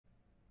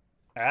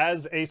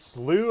As a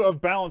slew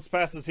of balance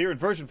passes here in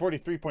version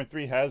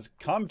 43.3 has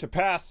come to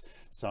pass,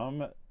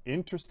 some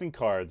interesting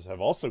cards have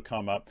also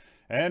come up,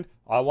 and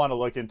I want to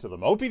look into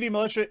them. OPD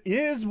Militia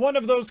is one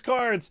of those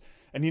cards,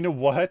 and you know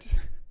what?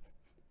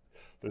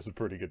 There's a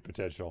pretty good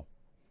potential.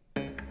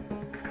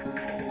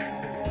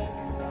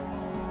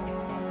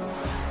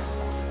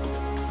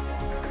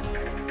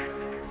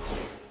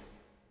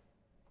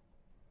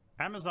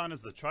 Amazon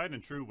is the tried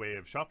and true way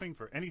of shopping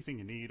for anything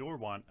you need or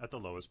want at the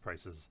lowest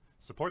prices.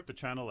 Support the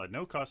channel at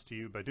no cost to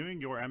you by doing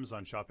your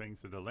Amazon shopping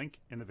through the link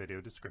in the video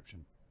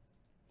description.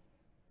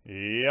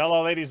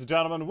 Hello ladies and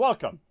gentlemen,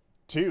 welcome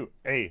to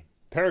a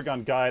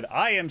Paragon guide.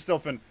 I am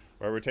Sylphin,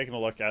 where we're taking a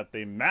look at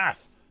the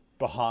math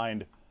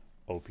behind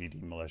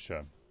OPD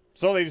Militia.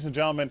 So ladies and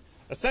gentlemen,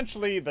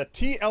 essentially the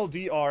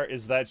TLDR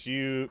is that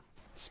you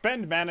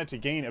spend mana to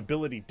gain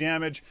ability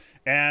damage,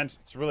 and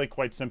it's really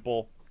quite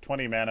simple.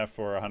 20 mana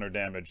for 100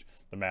 damage.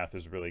 The math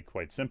is really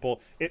quite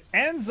simple. It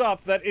ends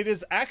up that it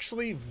is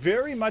actually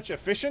very much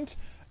efficient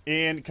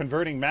in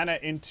converting mana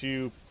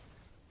into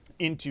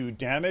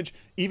damage,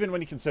 even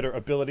when you consider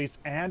abilities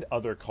and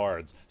other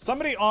cards.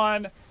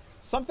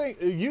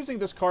 Using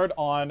this card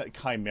on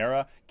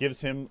Chimera gives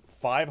him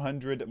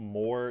 500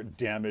 more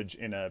damage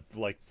in a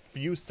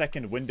few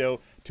second window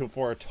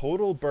for a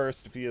total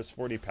burst via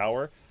 40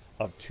 power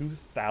of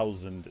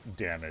 2,000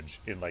 damage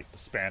in the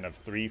span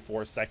of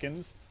 3-4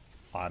 seconds.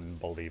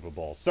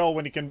 Unbelievable. So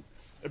when you can,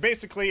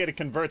 basically it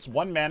converts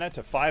 1 mana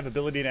to 5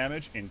 ability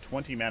damage in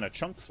 20 mana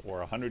chunks or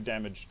 100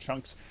 damage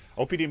chunks.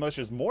 OPD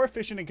Militia is more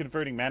efficient in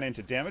converting mana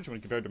into damage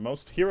when compared to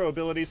most hero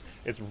abilities.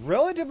 It's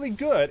relatively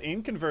good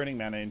in converting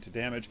mana into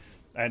damage,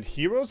 and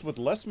heroes with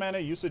less mana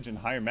usage and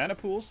higher mana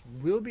pools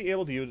will be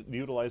able to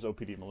utilize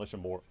OPD Militia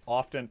more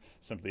often,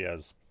 simply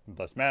as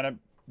less mana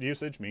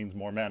usage means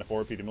more mana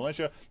for OPD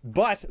Militia.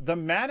 But the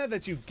mana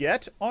that you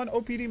get on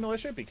OPD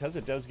Militia, because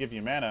it does give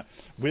you mana,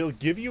 will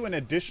give you an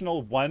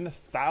additional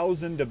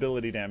 1,000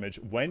 ability damage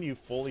when you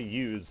fully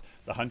use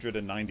the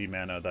 190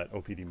 mana that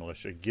OPD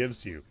Militia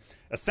gives you.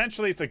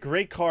 Essentially, it's a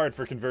great card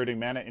for converting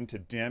mana into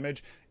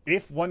damage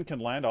if one can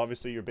land,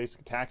 obviously, your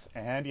basic attacks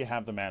and you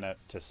have the mana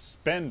to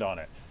spend on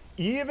it.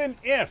 Even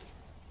if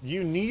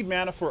you need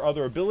mana for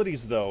other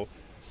abilities, though,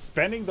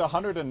 spending the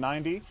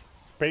 190,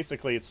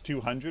 basically it's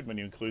 200 when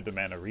you include the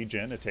mana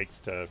regen it takes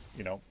to,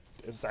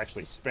 it's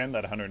actually spend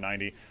that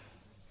 190.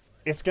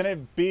 It's gonna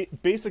be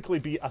basically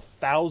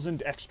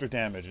 1,000 extra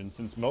damage, and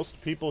since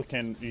most people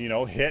can,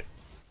 hit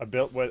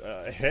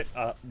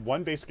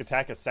one basic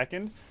attack a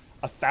second,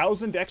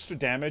 1,000 extra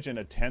damage in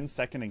a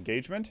 10-second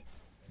engagement,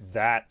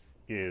 that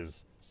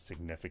is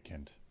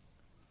significant.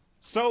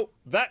 So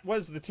that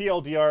was the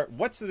TLDR.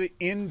 What's the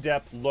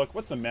in-depth look?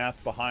 What's the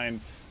math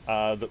behind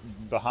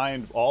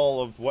behind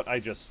all of what I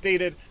just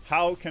stated?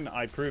 How can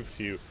I prove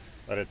to you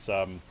that it's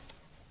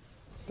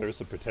there's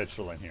some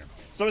potential in here?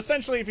 So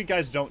essentially, if you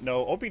guys don't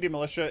know, OPD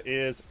Militia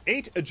is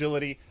 8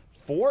 agility,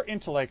 4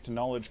 intellect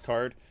knowledge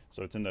card.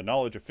 So it's in the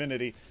knowledge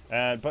affinity,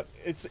 but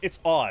it's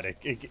odd.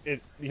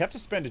 You have to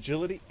spend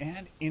agility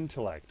and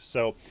intellect.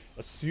 So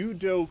a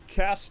pseudo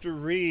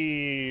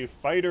castery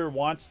fighter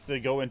wants to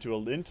go into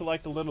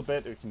intellect a little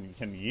bit. It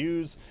can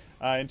use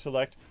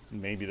intellect.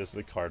 Maybe this is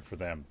the card for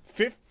them.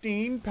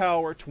 15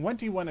 power,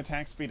 21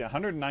 attack speed,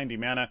 190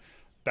 mana.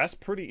 That's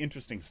pretty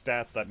interesting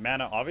stats. That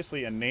mana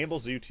obviously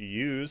enables you to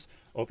use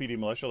OPD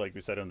Militia, like we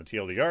said on the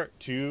TLDR,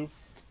 to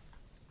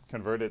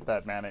convert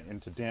that mana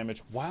into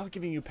damage while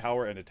giving you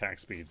power and attack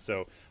speed.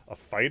 So a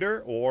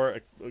fighter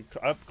or a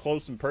up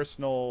close and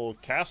personal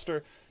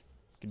caster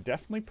can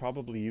definitely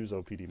probably use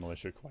OPD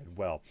Militia quite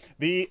well.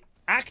 The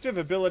active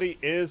ability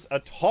is a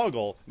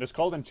toggle, and it's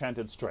called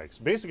Enchanted Strikes.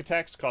 Basic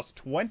attacks cost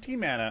 20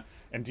 mana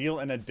and deal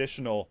an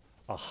additional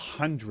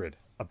 100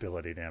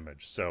 ability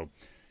damage. So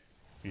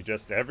you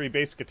just, every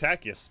basic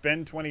attack, you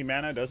spend 20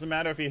 mana. Doesn't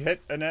matter if you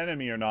hit an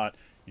enemy or not.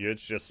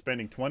 It's just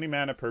spending 20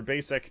 mana per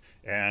basic,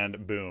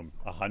 and boom,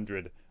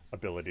 100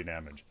 ability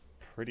damage.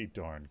 Pretty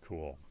darn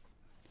cool.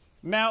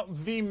 Now,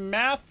 the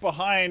math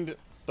behind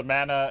the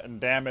mana and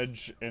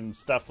damage and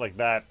stuff like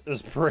that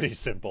is pretty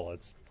simple.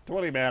 It's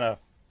 20 mana,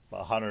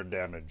 100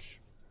 damage.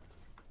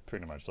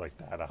 Pretty much like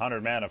that.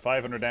 100 mana,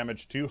 500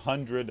 damage,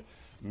 200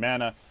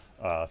 mana,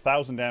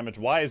 1,000 damage.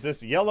 Why is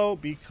this yellow?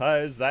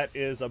 Because that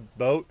is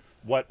about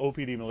what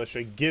OPD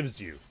Militia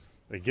gives you.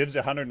 It gives you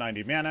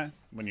 190 mana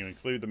when you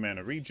include the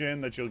mana regen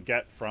that you'll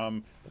get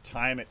from the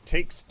time it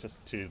takes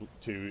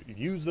to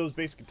use those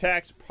basic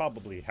attacks.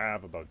 Probably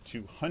have about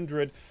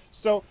 200.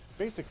 So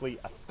basically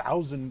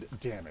 1,000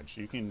 damage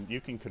you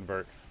can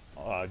convert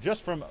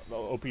just from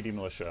OPD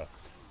Militia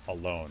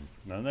alone.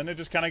 And then it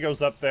just kind of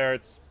goes up there.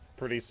 It's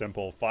pretty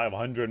simple.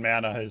 500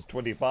 mana is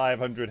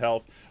 2,500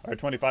 health, or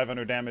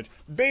 2,500 damage.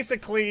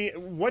 Basically,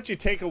 what you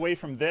take away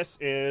from this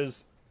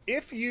is,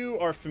 if you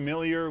are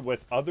familiar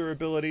with other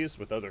abilities,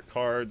 with other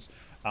cards,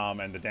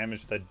 and the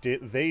damage that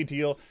they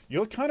deal,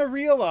 you'll kind of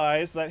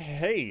realize that,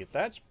 hey,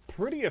 that's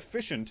pretty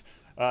efficient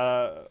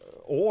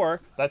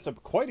or that's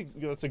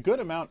a good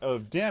amount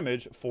of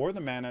damage for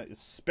the mana is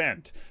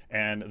spent.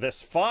 And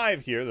this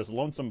 5 here, this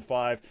lonesome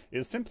 5,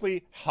 is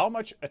simply how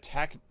much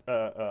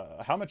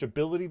how much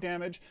ability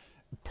damage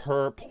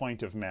per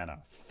point of mana.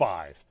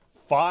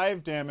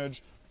 5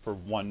 damage for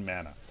 1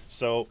 mana.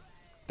 So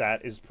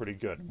that is pretty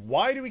good.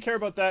 Why do we care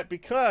about that?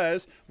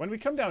 Because when we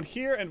come down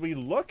here and we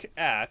look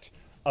at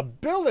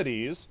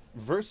abilities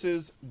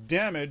versus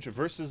damage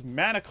versus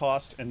mana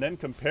cost, and then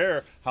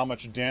compare how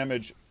much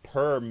damage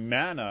per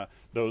mana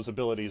those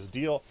abilities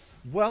deal,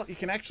 well, you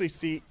can actually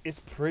see it's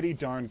pretty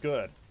darn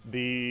good.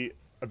 The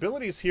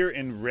abilities here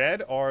in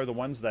red are the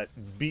ones that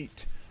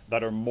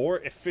that are more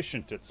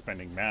efficient at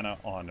spending mana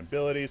on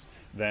abilities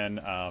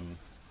than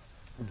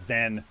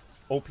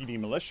OPD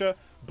Militia.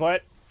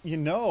 But, you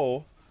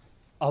know,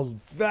 a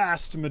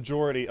vast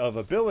majority of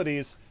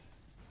abilities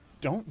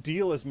don't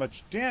deal as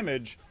much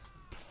damage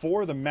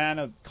for the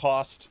mana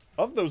cost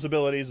of those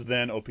abilities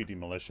than OPD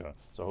Militia.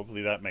 So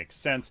hopefully that makes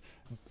sense.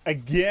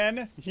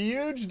 Again,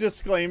 huge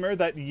disclaimer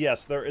that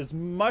yes, there is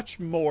much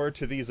more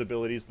to these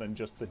abilities than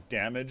just the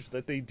damage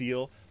that they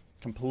deal.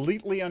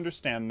 Completely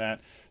understand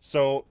that.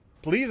 So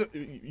please,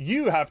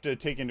 you have to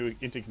take into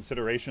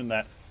consideration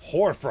that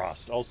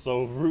Hoarfrost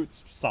also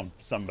roots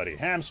somebody.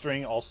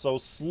 Hamstring also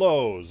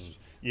slows,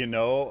 you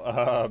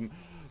know.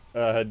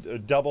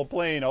 Double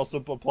Plane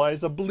also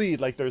applies a bleed.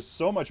 Like, there's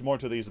so much more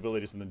to these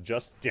abilities than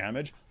just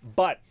damage.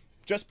 But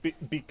just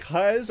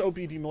because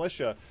OPD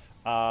Militia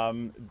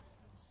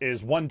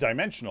is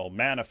one-dimensional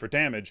mana for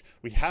damage,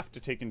 we have to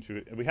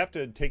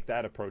take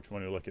that approach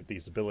when we look at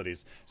these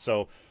abilities.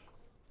 So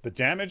the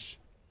damage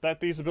that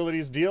these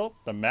abilities deal,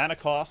 the mana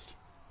cost,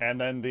 and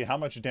then how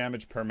much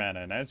damage per mana.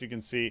 And as you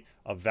can see,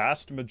 a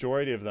vast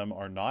majority of them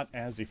are not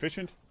as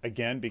efficient,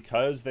 again,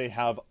 because they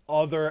have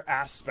other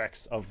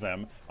aspects of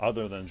them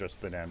other than just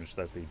the damage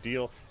that they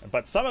deal.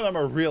 But some of them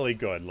are really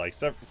good, like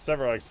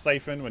several, like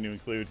Sylphin, when you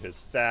include his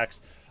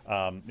stacks,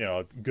 you know,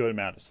 a good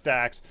amount of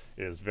stacks,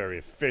 is very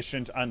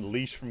efficient.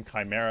 Unleash from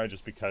Chimera,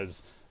 just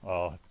because,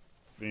 you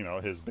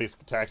know, his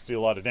basic attacks do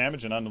a lot of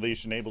damage, and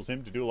Unleash enables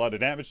him to do a lot of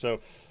damage. So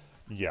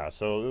yeah,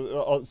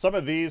 so some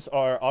of these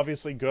are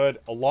obviously good.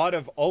 A lot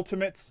of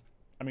ultimates,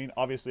 I mean,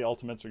 obviously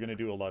ultimates are going to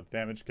do a lot of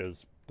damage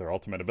because they're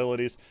ultimate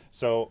abilities.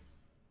 So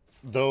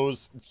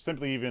those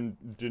simply even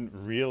didn't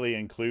really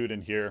include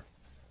in here.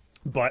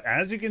 But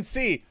as you can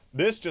see,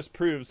 this just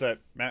proves that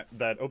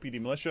OPD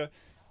Militia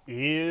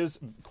is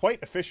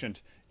quite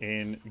efficient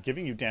in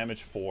giving you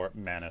damage for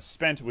mana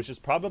spent, which is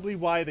probably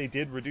why they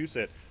did reduce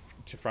it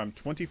from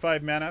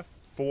 25 mana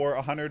for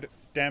 100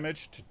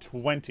 damage to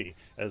 20,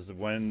 as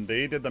when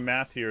they did the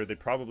math here, they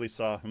probably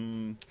saw,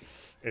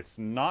 it's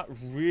not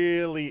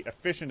really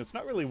efficient, it's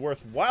not really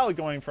worthwhile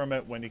going from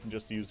it when you can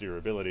just use your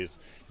abilities,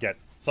 get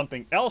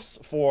something else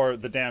for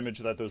the damage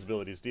that those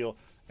abilities deal,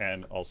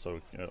 and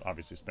also, you know,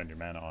 obviously spend your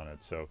mana on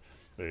it. So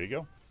there you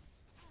go.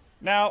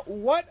 Now,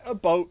 what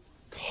about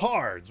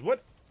cards?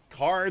 What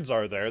cards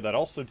are there that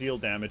also deal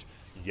damage?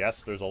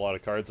 Yes, there's a lot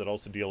of cards that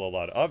also deal a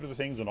lot of other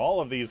things, and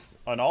all of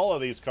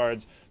these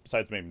cards,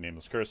 besides maybe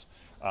Nameless Curse,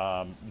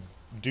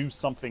 do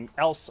something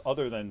else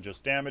other than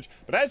just damage.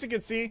 But as you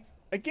can see,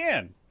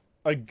 again,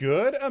 a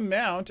good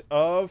amount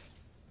of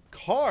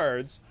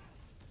cards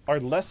are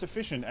less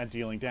efficient at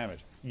dealing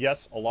damage.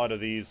 Yes, a lot of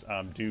these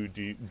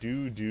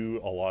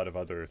do a lot of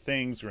other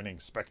things. Grinning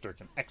Spectre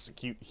can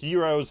execute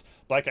heroes.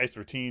 Black Ice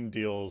Routine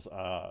deals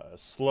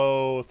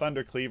slow.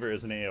 Thunder Cleaver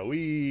is an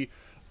AoE.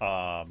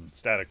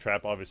 Static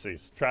Trap obviously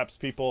traps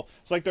people.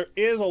 So like, there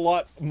is a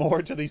lot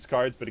more to these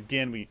cards, but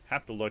again, we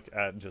have to look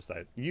at just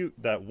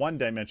that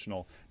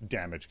one-dimensional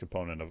damage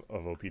component of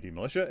OPD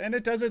Militia, and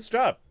it does its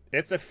job.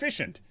 It's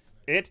efficient.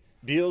 It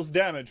deals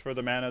damage for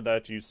the mana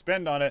that you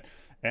spend on it,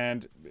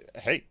 and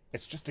hey,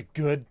 it's just a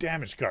good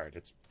damage card.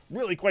 It's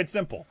really quite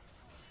simple.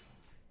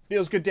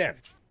 Deals good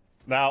damage.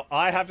 Now,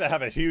 I have to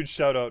have a huge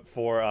shout out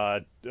for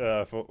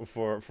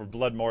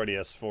Blood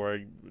Mortius for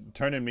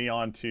turning me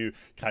on to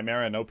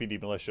Chimera and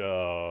OPD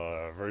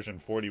Militia version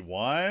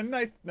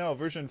 41. No,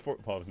 version 4.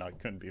 Well, no, it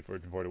couldn't be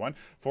version 41.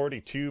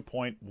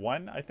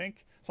 42.1, I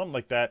think, something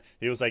like that.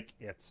 He was like,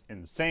 "It's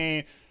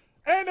insane,"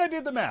 and I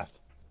did the math.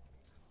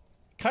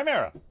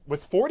 Chimera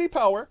with 40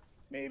 power.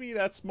 Maybe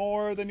that's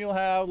more than you'll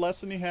have,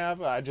 less than you have.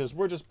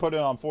 We're just putting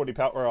on 40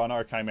 power on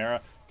our Chimera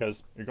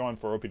because you're going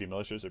for OPD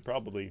Militias. They're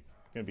probably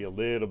going to be a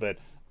little bit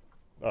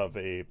of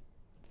a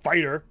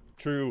fighter,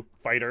 true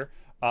fighter.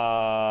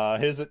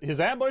 His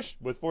ambush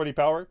with 40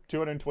 power,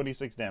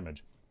 226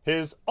 damage.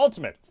 His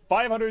ultimate,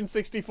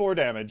 564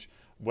 damage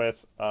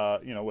with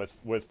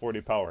with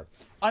 40 power.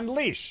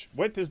 Unleash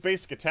with his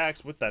basic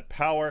attacks with that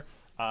power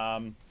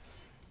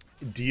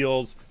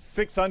deals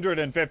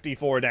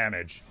 654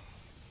 damage.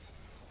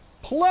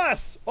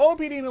 Plus,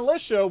 OPD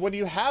Militia, when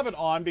you have it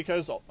on,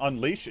 because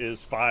Unleash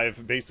is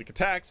 5 basic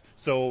attacks,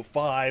 so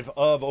 5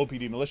 of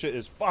OPD Militia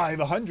is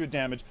 500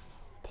 damage.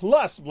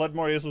 Plus, Blood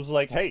Mortius was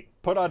like, hey,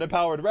 put on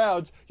empowered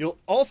rounds, you'll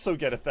also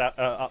get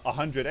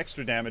 100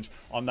 extra damage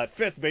on that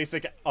 5th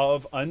basic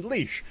of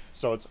Unleash.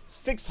 So it's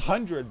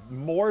 600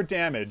 more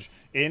damage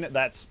in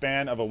that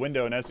span of a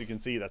window, and as you can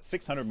see, that's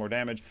 600 more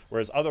damage,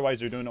 whereas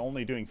otherwise you're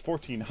only doing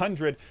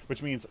 1400,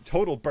 which means a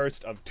total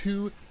burst of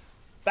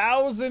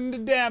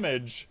 2000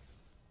 damage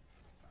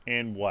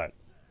in what?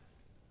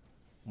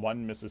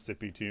 1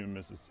 Mississippi, 2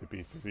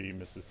 Mississippi, 3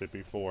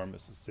 Mississippi, 4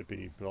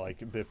 Mississippi,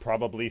 like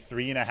probably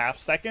 3.5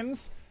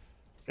 seconds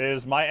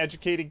is my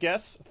educated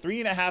guess.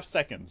 3.5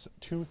 seconds,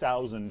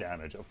 2000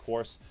 damage. Of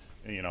course,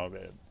 you know,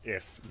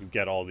 if you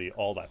get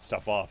all that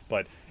stuff off.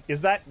 But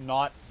is that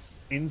not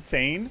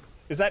insane?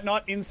 Is that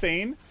not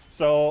insane?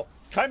 So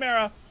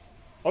Chimera,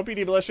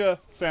 OPD Militia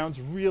sounds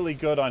really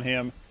good on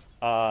him.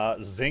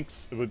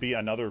 Zinx would be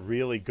another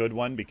really good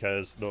one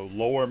because the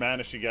lower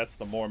mana she gets,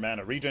 the more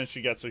mana regen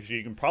she gets, so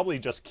she can probably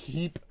just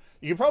keep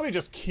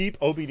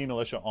OPD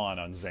Militia on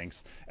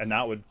Zinx, and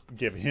that would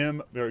give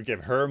him or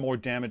give her more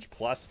damage.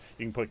 Plus,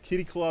 you can put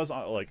Kitty Claws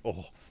on, like,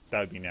 oh,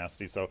 that would be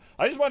nasty. So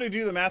I just want to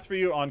do the math for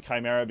you on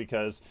Chimera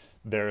because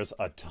there's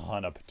a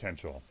ton of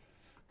potential.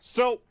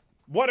 So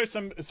what are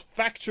some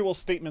factual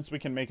statements we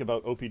can make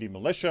about OPD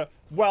Militia?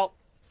 Well,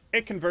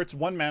 it converts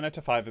 1 mana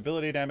to 5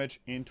 ability damage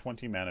in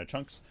 20 mana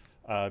chunks.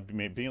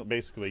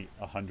 Basically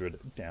 100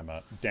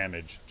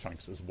 damage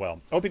chunks as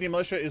well. OPD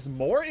Militia is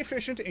more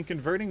efficient in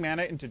converting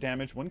mana into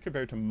damage when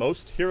compared to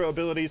most hero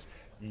abilities.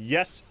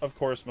 Yes, of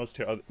course, most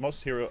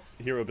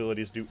hero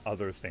abilities do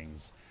other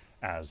things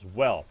as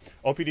well.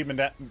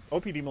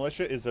 OPD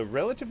Militia is a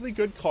relatively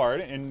good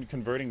card in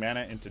converting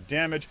mana into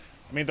damage.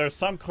 I mean, there's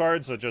some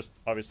cards that just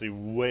obviously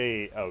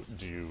way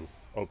outdo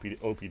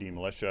OPD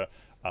Militia.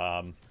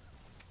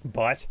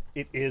 But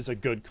it is a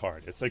good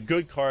card. It's a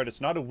good card.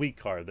 It's not a weak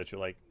card that you're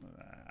like,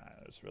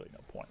 there's really no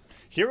point.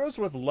 Heroes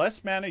with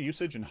less mana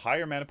usage and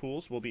higher mana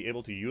pools will be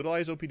able to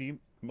utilize OPD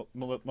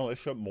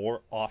Militia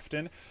more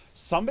often.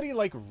 Somebody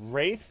like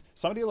Wraith,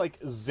 somebody like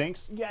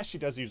Zinx, yeah, she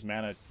does use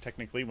mana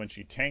technically when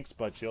she tanks,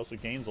 but she also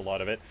gains a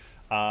lot of it.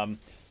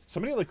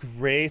 Somebody like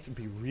Wraith would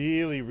be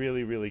really,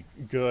 really, really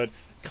good.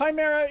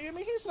 Chimera, I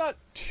mean, he's not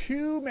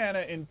too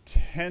mana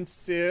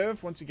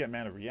intensive. Once you get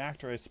Mana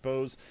Reactor, I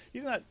suppose.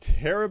 He's not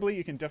terribly.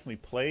 You can definitely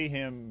play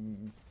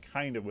him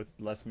kind of with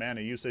less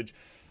mana usage.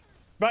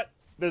 But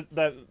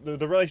the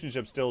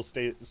relationship still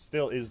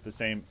is the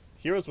same.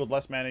 Heroes with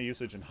less mana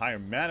usage and higher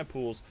mana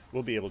pools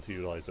will be able to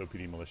utilize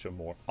OPD Militia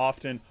more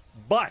often.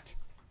 But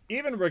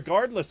even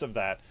regardless of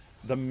that,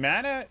 the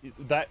mana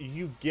that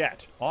you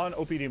get on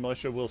OPD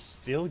Militia will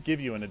still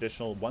give you an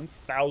additional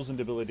 1000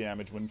 ability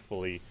damage when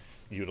fully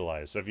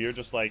utilized. So if you're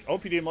just like,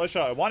 OPD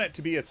Militia, I want it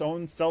to be its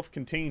own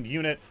self-contained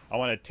unit. I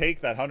want to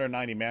take that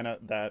 190 mana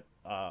that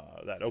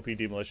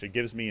OPD Militia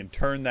gives me and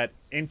turn that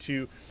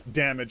into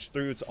damage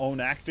through its own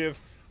active.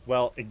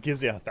 Well, it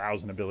gives you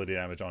 1000 ability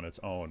damage on its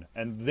own.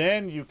 And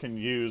then you can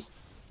use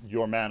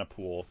your mana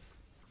pool,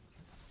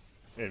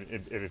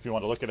 if you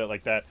want to look at it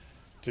like that,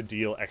 to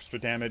deal extra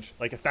damage.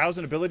 Like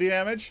 1000 ability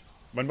damage,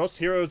 when most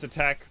heroes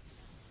attack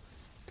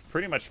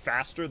pretty much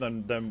faster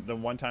than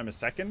 1 time a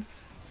second,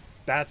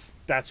 that's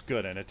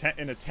good. And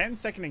in a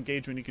 10-second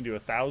engagement, you can do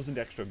 1000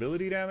 extra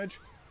ability damage.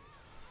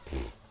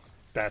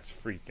 That's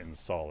freaking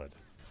solid.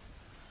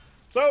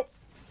 So,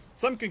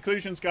 some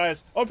conclusions,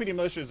 guys. OPD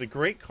Militia is a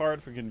great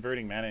card for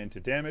converting mana into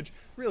damage.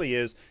 Really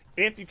is,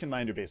 if you can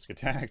land your basic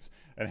attacks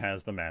and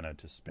has the mana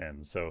to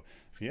spend. So,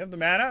 if you have the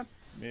mana,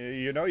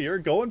 you know, you're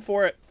going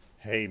for it.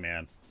 Hey,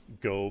 man,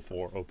 go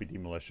for OPD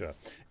Militia.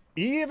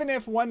 Even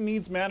if one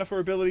needs mana for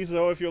abilities,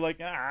 though, if you're like,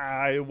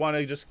 I want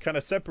to just kind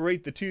of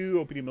separate the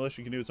two, OPD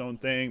Militia can do its own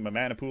thing, my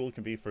mana pool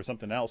can be for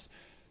something else.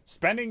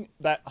 Spending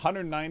that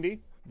 190,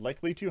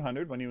 likely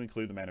 200 when you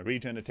include the mana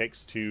regen it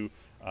takes to,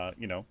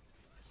 you know,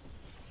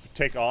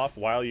 take off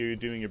while you're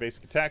doing your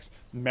basic attacks,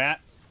 Matt,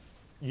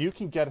 you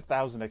can get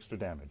 1000 extra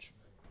damage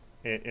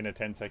in a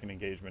 10-second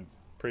engagement,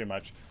 pretty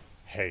much.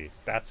 Hey,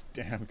 that's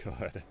damn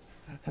good.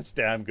 That's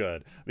damn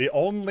good. The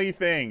only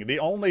thing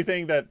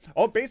that,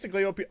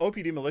 basically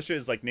OPD Militia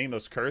is like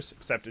Nameless Curse,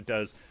 except it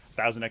does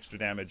 1000 extra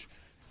damage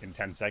in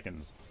 10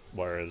 seconds,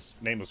 whereas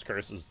Nameless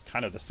Curse is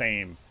kind of the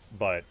same,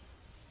 but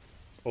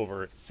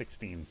over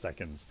 16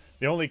 seconds.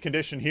 The only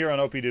condition here on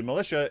OPD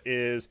Militia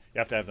is you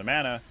have to have the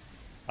mana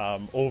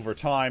over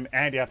time,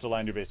 and you have to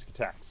land your basic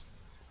attacks.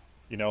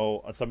 You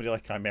know, on somebody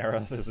like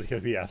Chimera, this is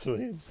going to be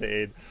absolutely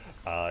insane.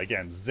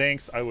 Again,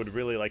 Zinx, I would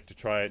really like to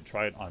try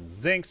it on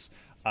Zinx.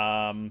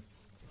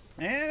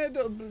 And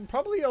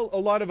probably a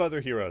lot of other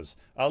heroes.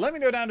 Let me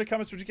know down in the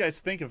comments what you guys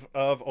think of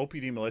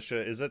OPD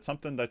Militia. Is it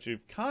something that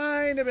you've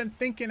kind of been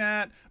thinking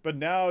at, but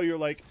now you're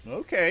like,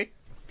 okay,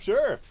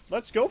 sure,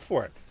 let's go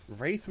for it.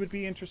 Wraith would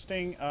be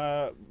interesting.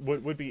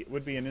 Would be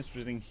an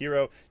interesting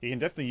hero. He can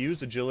definitely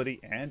use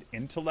agility and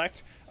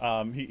intellect.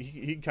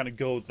 He can kind of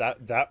go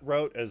that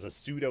route as a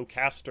pseudo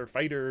caster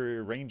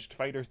fighter, ranged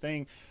fighter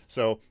thing.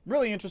 So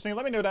really interesting.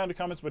 Let me know down in the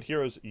comments what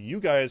heroes you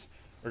guys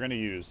are going to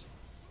use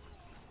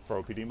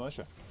for OPD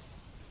Militia.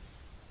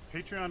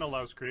 Patreon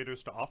allows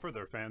creators to offer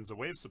their fans a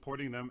way of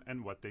supporting them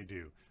and what they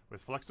do.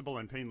 With flexible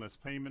and painless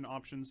payment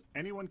options,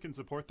 anyone can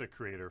support their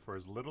creator for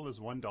as little as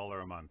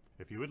 $1 a month.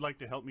 If you would like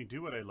to help me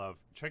do what I love,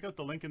 check out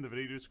the link in the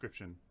video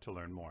description to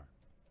learn more.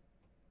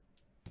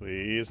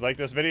 Please like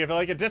this video if you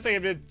like it, dislike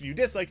it if you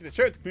dislike it,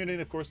 share it with the community,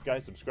 and of course,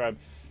 guys, subscribe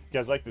if you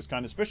guys like this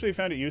content, especially if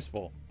you found it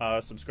useful.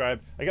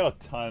 Subscribe. I got a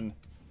ton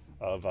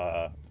of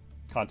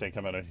content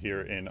coming out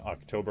here in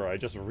October. I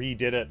just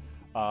redid it.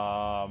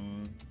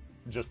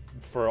 Just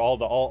for all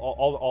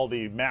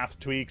the math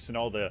tweaks and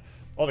all the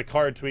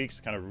card tweaks,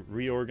 kind of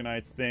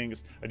reorganized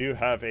things. I do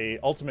have a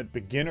ultimate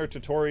beginner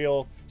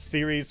tutorial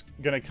series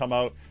gonna come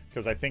out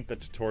because I think the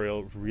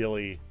tutorial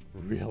really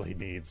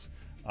needs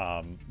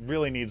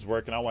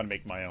work, and I want to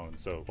make my own,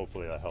 so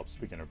hopefully that helps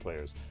beginner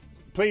players.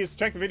 Please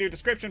check the video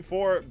description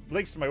for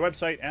links to my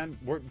website and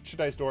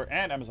merchandise store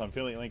and Amazon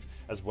affiliate links,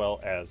 as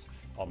well as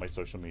all my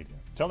social media.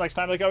 Till next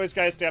time, like always,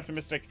 guys, stay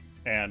optimistic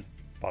and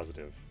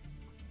positive.